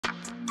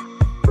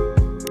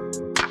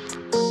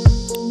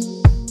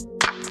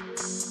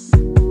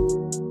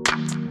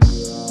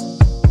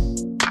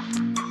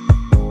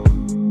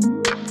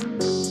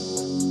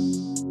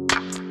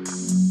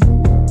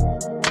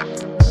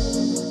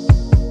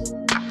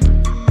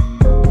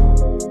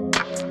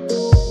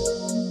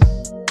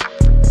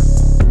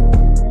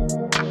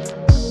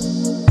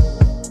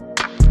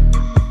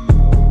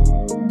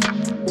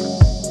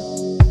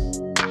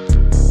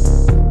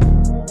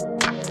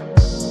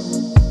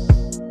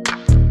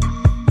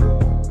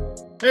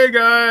Hey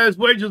guys,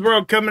 Wages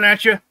World coming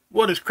at you.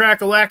 What is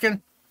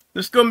crack-a-lacking?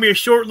 This is going to be a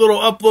short little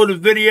uploaded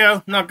video.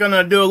 I'm not going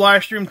to do a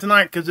live stream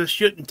tonight because this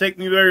shouldn't take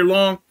me very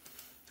long.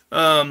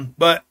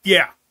 But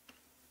yeah.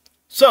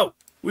 So,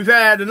 we've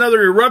had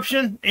another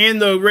eruption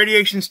and the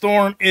radiation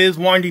storm is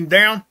winding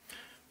down.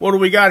 What do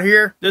we got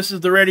here? This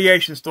is the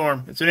radiation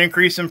storm. It's an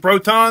increase in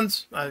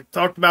protons. I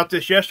talked about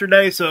this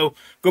yesterday, so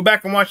go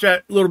back and watch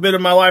that little bit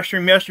of my live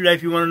stream yesterday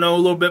if you want to know a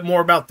little bit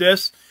more about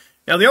this.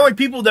 Now, the only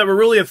people that were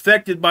really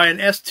affected by an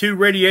S2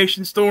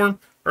 radiation storm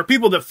are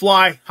people that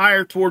fly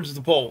higher towards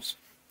the poles.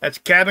 That's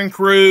cabin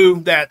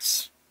crew,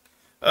 that's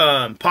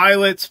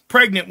pilots,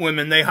 pregnant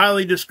women. They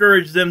highly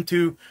discourage them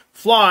to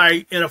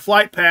fly in a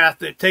flight path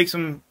that takes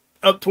them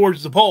up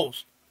towards the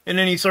poles in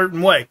any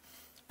certain way.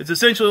 It's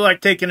essentially like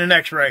taking an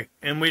x-ray,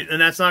 and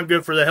that's not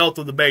good for the health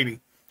of the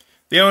baby.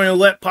 They only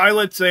let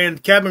pilots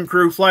and cabin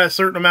crew fly a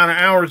certain amount of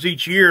hours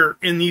each year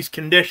in these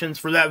conditions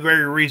for that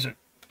very reason.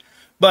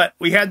 But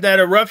we had that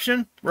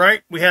eruption,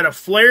 right? We had a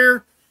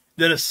flare,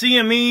 then a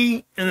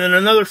CME, and then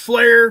another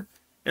flare,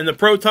 and the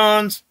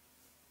protons,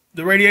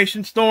 the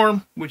radiation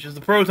storm, which is the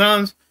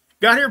protons,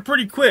 got here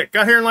pretty quick.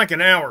 Got here in like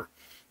an hour.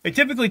 They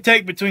typically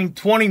take between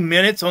 20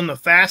 minutes on the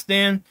fast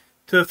end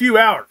to a few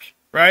hours,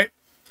 right?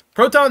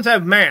 Protons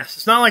have mass.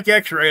 It's not like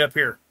X-ray up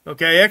here,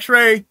 okay?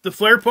 X-ray, the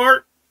flare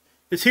part,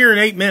 is here in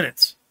 8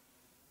 minutes.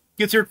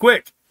 Gets here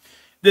quick.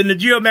 Then the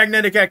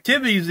geomagnetic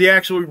activity is the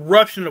actual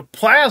eruption of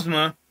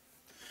plasma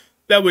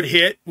that would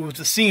hit with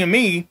the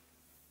CME,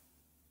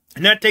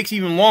 and that takes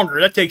even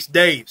longer. That takes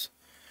days.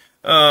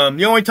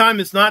 The only time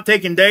it's not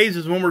taking days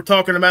is when we're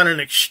talking about an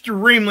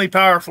extremely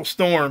powerful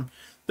storm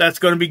that's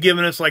going to be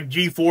giving us like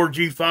G4,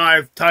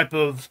 G5 type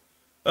of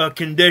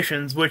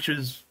conditions, which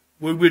is,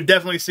 we would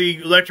definitely see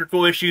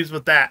electrical issues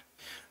with that.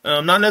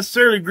 Not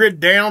necessarily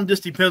grid down,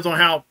 just depends on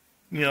how,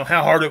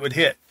 how hard it would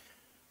hit.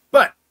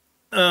 But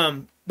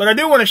I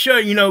do want to show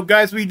you,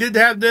 guys, we did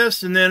have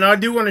this, and then I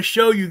do want to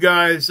show you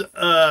guys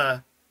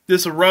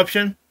this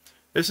eruption.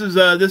 This is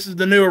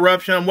the new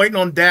eruption. I'm waiting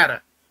on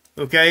data.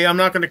 Okay, I'm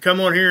not going to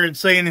come on here and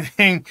say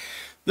anything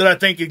that I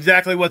think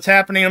exactly what's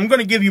happening. I'm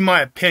going to give you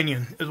my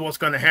opinion is what's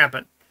going to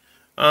happen,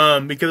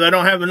 because I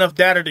don't have enough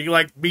data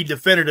to be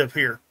definitive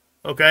here.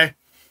 Okay,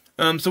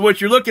 so what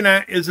you're looking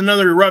at is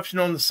another eruption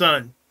on the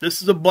sun.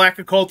 This is a black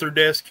occulter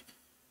disk.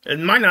 It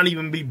might not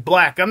even be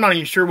black. I'm not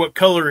even sure what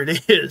color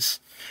it is,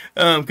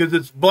 because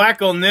it's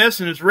black on this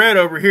and it's red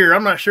over here.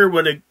 I'm not sure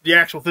what the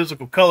actual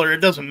physical color.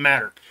 It doesn't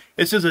matter.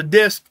 It's just a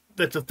disk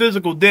that's a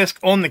physical disk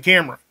on the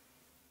camera.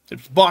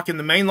 It's blocking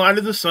the main light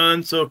of the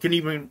sun, so it can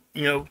even,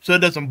 so it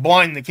doesn't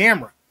blind the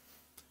camera.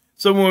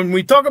 So when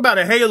we talk about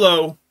a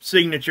halo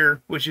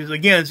signature, which is,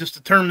 again, just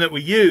a term that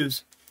we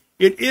use,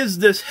 it is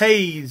this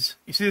haze.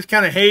 You see this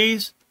kind of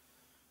haze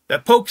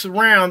that pokes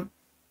around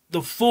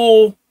the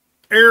full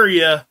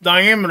area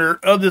diameter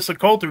of this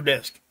occulter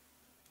disk.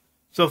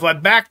 So if I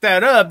back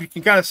that up, you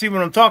can kind of see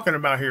what I'm talking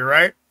about here,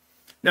 right?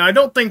 Now, I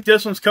don't think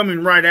this one's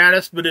coming right at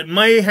us, but it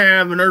may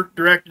have an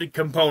Earth-directed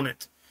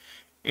component.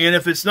 And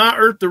if it's not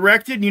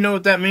Earth-directed, you know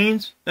what that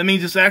means? That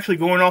means it's actually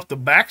going off the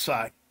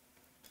backside.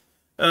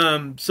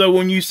 So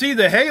when you see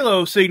the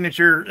halo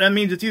signature, that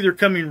means it's either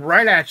coming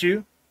right at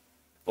you,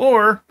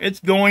 or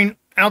it's going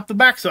out the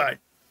backside.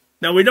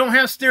 Now, we don't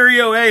have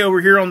stereo A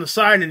over here on the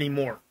side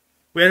anymore.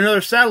 We had another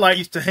satellite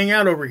used to hang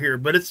out over here,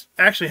 but it's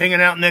actually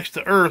hanging out next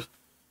to Earth,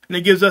 and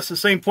it gives us the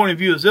same point of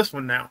view as this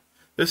one now.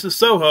 This is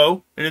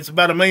SOHO, and it's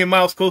about 1 million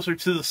miles closer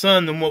to the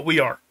sun than what we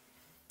are.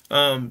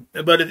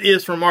 But it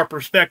is from our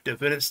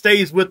perspective, and it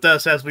stays with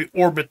us as we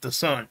orbit the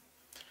sun.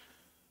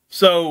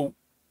 So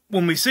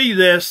when we see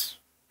this,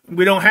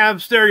 we don't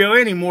have stereo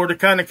anymore to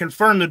kind of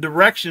confirm the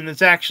direction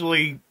it's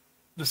actually,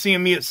 the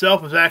CME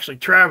itself is actually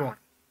traveling.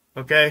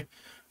 Okay?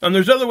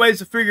 There's other ways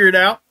to figure it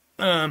out.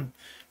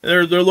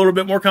 They're a little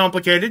bit more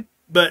complicated,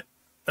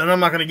 and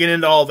I'm not going to get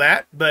into all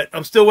that, but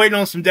I'm still waiting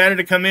on some data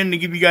to come in to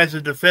give you guys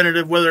a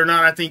definitive whether or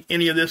not I think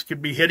any of this could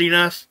be hitting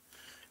us.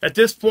 At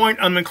this point,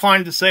 I'm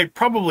inclined to say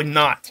probably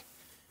not.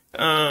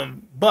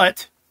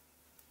 But,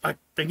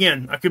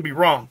 again, I could be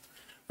wrong.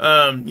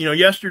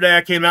 Yesterday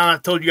I came out and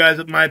I told you guys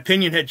that my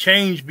opinion had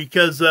changed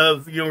because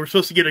of, we're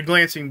supposed to get a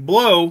glancing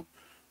blow.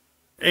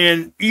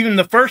 And even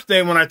the first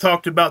day when I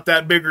talked about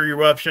that bigger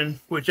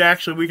eruption, which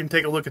actually we can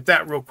take a look at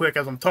that real quick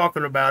as I'm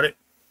talking about it.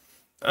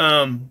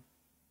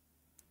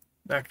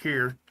 Back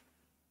here.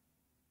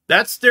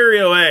 That's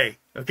stereo A.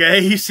 Okay,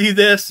 you see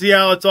this? See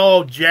how it's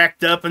all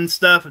jacked up and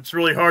stuff? It's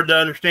really hard to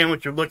understand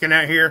what you're looking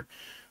at here.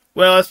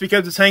 Well, that's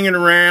because it's hanging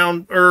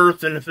around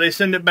Earth, and if they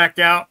send it back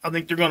out, I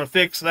think they're going to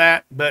fix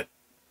that, but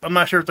I'm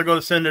not sure if they're going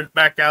to send it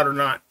back out or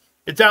not.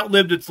 It's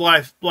outlived its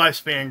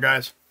lifespan,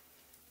 guys.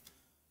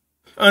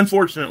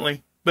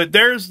 Unfortunately. But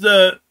here's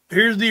the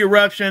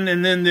eruption,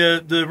 and then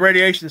the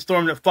radiation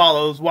storm that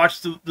follows.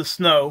 Watch the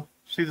snow.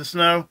 See the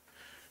snow?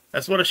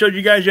 That's what I showed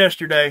you guys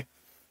yesterday.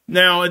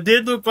 Now, it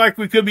did look like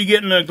we could be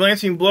getting a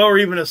glancing blow or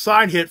even a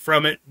side hit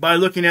from it by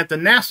looking at the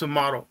NASA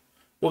model.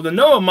 Well, the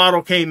NOAA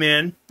model came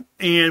in,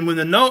 and when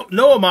the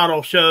NOAA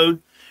model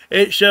showed,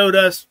 it showed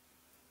us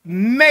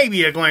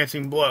maybe a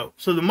glancing blow.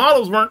 So the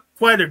models weren't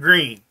quite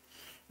agreeing.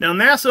 Now,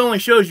 NASA only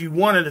shows you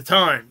one at a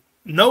time.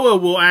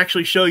 NOAA will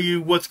actually show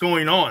you what's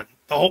going on.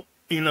 The whole,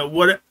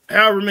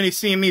 however many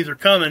CMEs are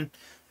coming,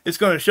 it's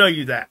going to show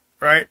you that,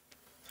 right?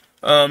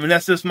 And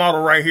that's this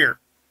model right here.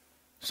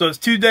 So it's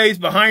 2 days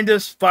behind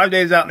us, 5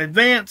 days out in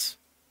advance,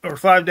 or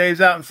 5 days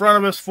out in front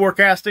of us,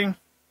 forecasting.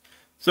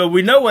 So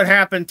we know what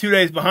happened 2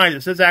 days behind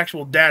us. That's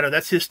actual data.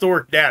 That's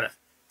historic data.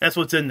 That's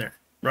what's in there,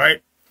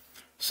 right?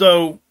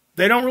 So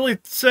they don't really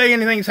say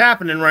anything's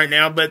happening right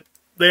now, but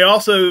they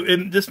also,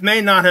 this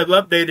may not have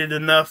updated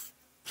enough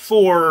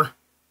for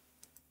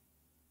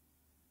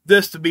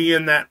this to be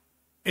in that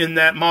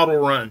model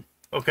run,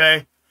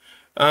 okay?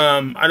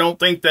 I don't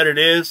think that it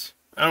is.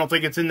 I don't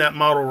think it's in that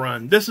model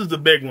run. This is the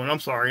big one. I'm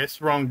sorry, it's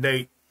the wrong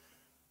date.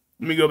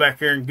 Let me go back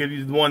here and give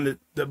you the one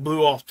that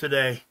blew off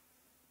today.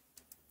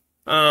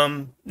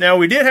 Now,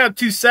 we did have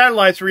 2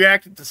 satellites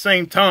react at the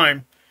same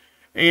time.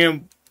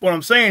 And what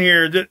I'm saying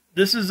here, that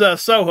this is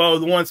SOHO,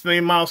 the one that's a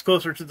million miles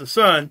closer to the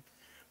sun.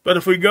 But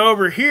if we go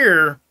over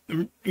here,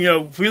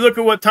 if we look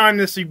at what time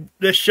this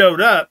showed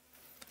up,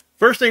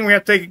 first thing we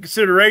have to take into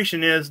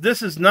consideration is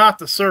this is not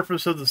the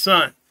surface of the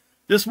sun.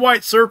 This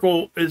white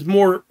circle is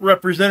more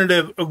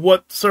representative of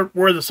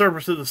where the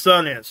surface of the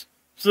sun is.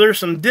 So there's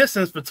some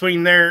distance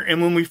between there and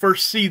when we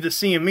first see the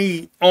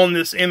CME on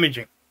this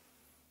imaging.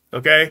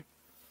 Okay?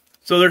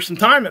 So there's some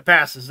time that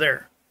passes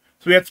there.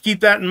 So we have to keep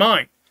that in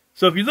mind.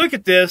 So if you look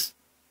at this,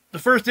 the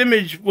first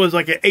image was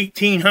like at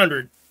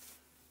 1800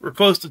 or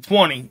close to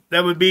 20.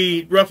 That would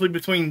be roughly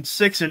between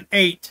 6 and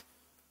 8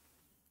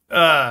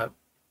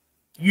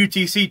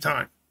 UTC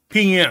time,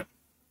 PM.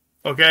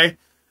 Okay?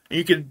 And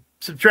you could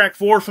subtract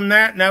 4 from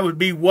that, and that would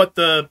be what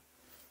the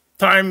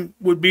time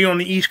would be on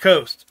the East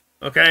Coast.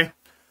 Okay?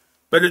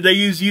 But they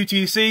use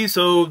UTC,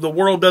 so the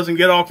world doesn't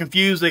get all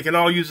confused. They can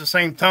all use the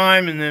same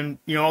time, and then,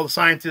 all the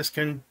scientists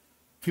can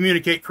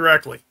communicate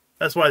correctly.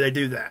 That's why they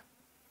do that.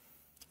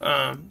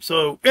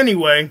 So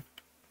anyway,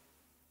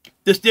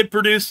 this did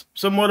produce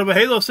somewhat of a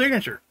halo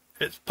signature.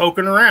 It's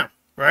poking around,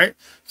 right?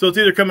 So it's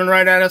either coming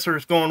right at us or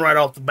it's going right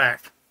off the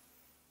back.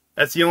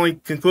 That's the only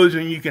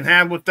conclusion you can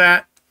have with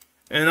that.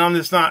 And I'm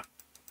just not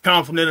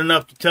confident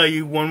enough to tell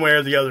you one way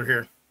or the other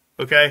here.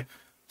 Okay?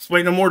 Just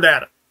waiting on more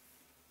data.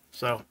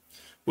 So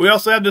we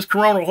also have this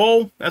coronal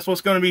hole. That's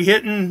what's going to be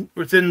hitting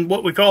within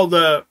what we call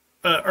the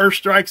Earth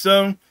strike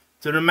zone.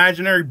 It's an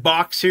imaginary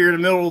box here in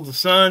the middle of the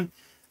sun.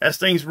 As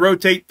things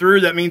rotate through,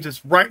 that means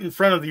it's right in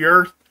front of the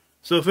Earth.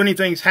 So if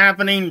anything's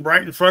happening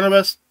right in front of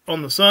us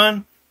on the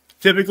sun,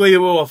 typically it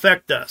will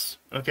affect us.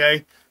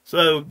 Okay?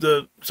 So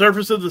the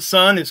surface of the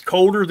sun is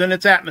colder than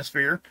its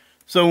atmosphere.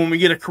 So when we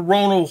get a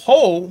coronal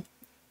hole,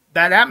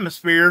 that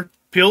atmosphere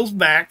peels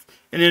back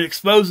and it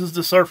exposes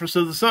the surface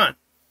of the sun.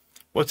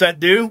 What's that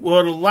do? Well,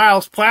 it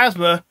allows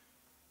plasma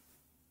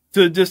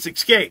to just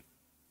escape.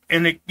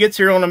 And it gets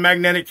here on a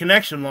magnetic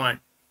connection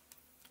line.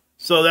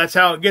 So that's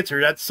how it gets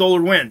here. That's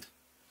solar wind.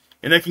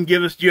 And it can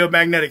give us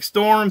geomagnetic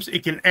storms.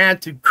 It can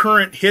add to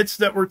current hits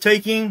that we're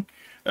taking.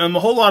 A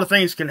whole lot of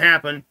things can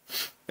happen.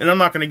 And I'm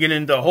not going to get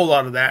into a whole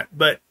lot of that.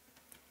 But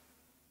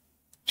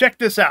check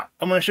this out.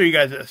 I'm going to show you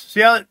guys this. See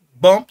how it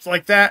bumps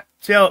like that?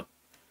 See how it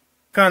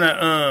kind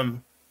of,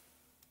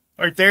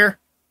 right there?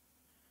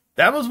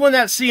 That was when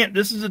that CM,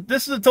 this is a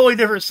totally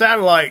different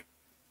satellite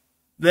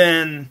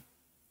than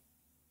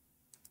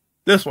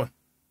this one.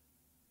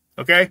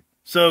 Okay?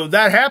 So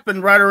that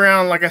happened right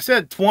around, like I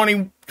said,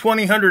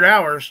 2000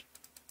 hours.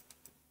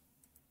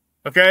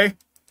 Okay?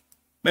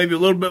 Maybe a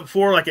little bit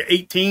before, like at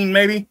 18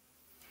 maybe.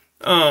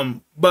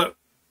 But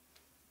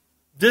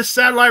this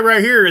satellite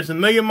right here is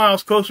 1,000,000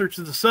 miles closer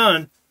to the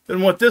sun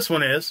than what this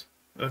one is.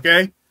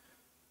 Okay?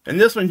 And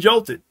this one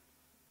jolted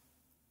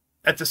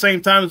at the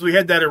same time as we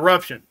had that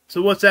eruption.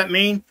 So what's that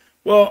mean?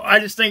 Well, I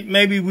just think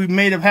maybe we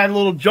may have had a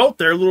little jolt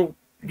there, a little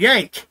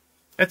yank.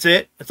 That's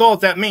it. That's all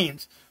that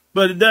means.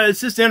 But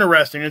it's just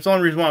interesting. It's the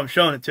only reason why I'm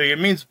showing it to you. It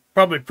means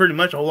probably pretty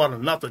much a whole lot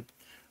of nothing.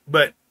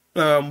 But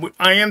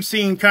I am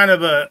seeing kind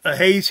of a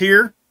haze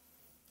here.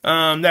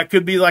 That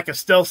could be like a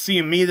stealth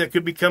CME that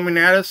could be coming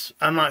at us.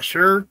 I'm not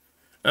sure.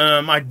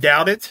 I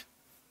doubt it.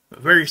 I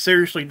very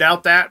seriously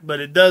doubt that.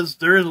 But it does.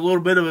 There is a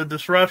little bit of a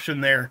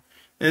disruption there.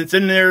 And it's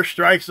in their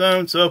strike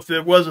zone. So if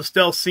there was a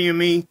stealth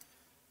CME,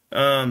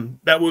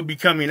 that would be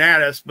coming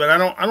at us. But I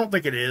don't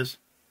think it is.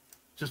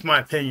 Just my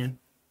opinion.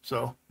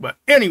 So, but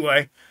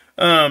anyway.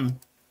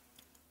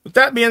 With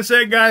that being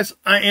said, guys,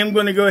 I am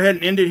going to go ahead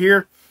and end it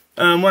here.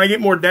 When I get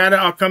more data,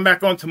 I'll come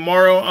back on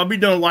tomorrow. I'll be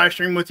doing a live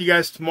stream with you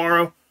guys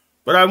tomorrow.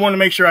 But I want to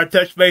make sure I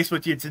touch base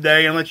with you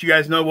today and let you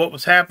guys know what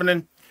was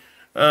happening.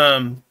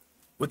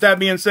 With that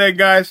being said,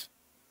 guys,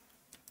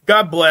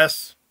 God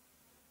bless.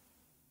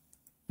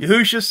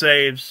 Yahusha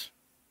saves.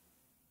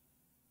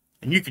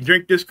 And you can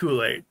drink this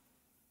Kool-Aid.